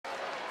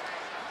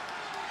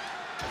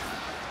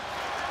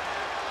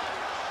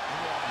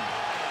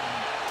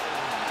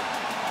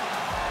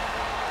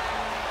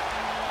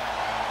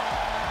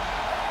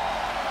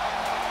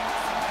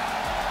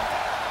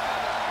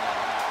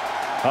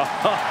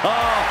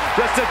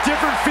Just a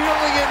different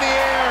feeling in the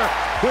air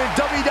when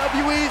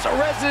WWE's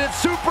resident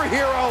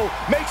superhero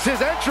makes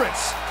his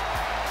entrance.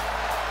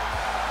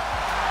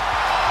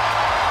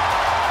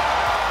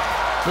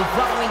 The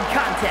following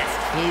contest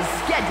is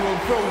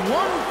scheduled for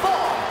one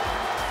fall.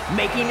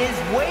 Making his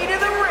way to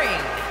the ring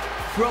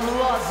from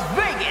Las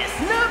Vegas,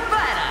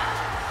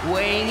 Nevada,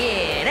 weighing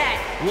in at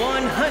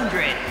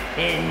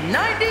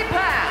 190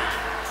 pounds,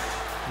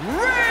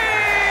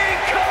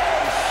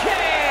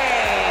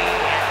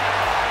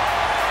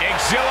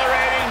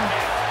 exhilarating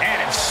and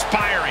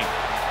inspiring.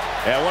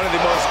 And one of the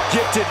most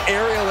gifted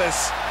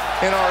aerialists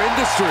in our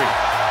industry.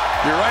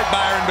 You're right,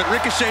 Byron, but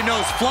Ricochet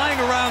knows flying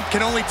around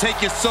can only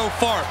take you so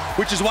far,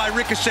 which is why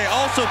Ricochet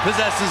also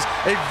possesses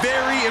a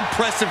very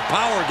impressive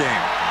power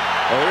game.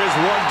 Well, there is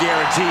one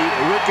guarantee.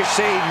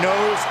 Ricochet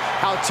knows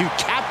how to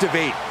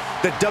captivate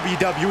the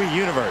WWE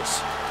Universe.